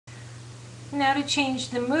Now to change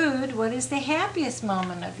the mood, what is the happiest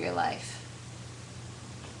moment of your life?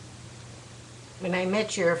 When I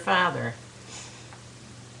met your father,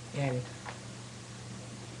 and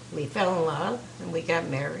we fell in love, and we got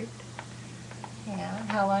married. Yeah.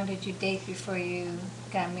 How long did you date before you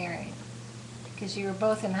got married? Because you were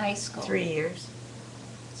both in high school. 3 years.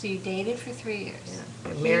 So you dated for 3 years.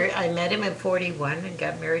 Yeah. I met him in 41 and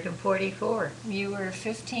got married in 44 You were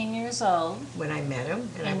 15 years old. when I met him,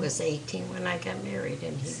 and I was 18 when I got married,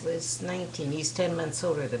 and he was 19. He's 10 months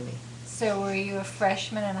older than me. So were you a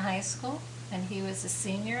freshman in high school? And he was a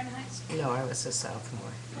senior in high school? No, I was a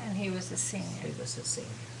sophomore. And he was a senior. He was a senior.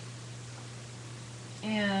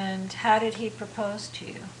 And how did he propose to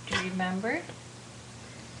you? Do you remember?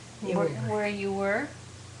 Where you were?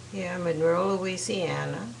 Yeah, Monroe,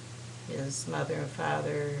 Louisiana. His mother and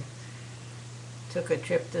father took a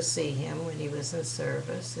trip to see him when he was in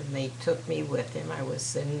service, and they took me with him. I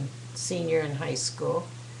was a senior in high school,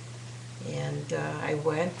 and I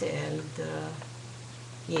went, and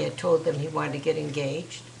he had told them he wanted to get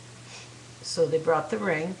engaged. So they brought the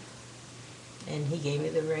ring, and he gave me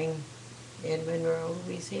the ring in Monroe,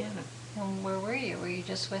 Louisiana. And where were you? Were you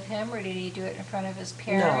just with him, or did he do it in front of his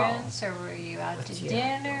parents? No. Or were you out to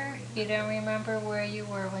dinner? You don't remember where you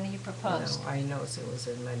were when he proposed? No, I know it was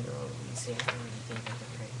in Monroe, Louisiana when he gave me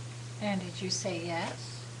the ring. And did you say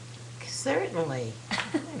yes? Certainly.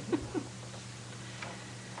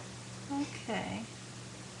 Okay.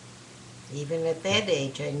 Even at that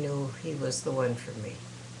age, I knew he was the one for me.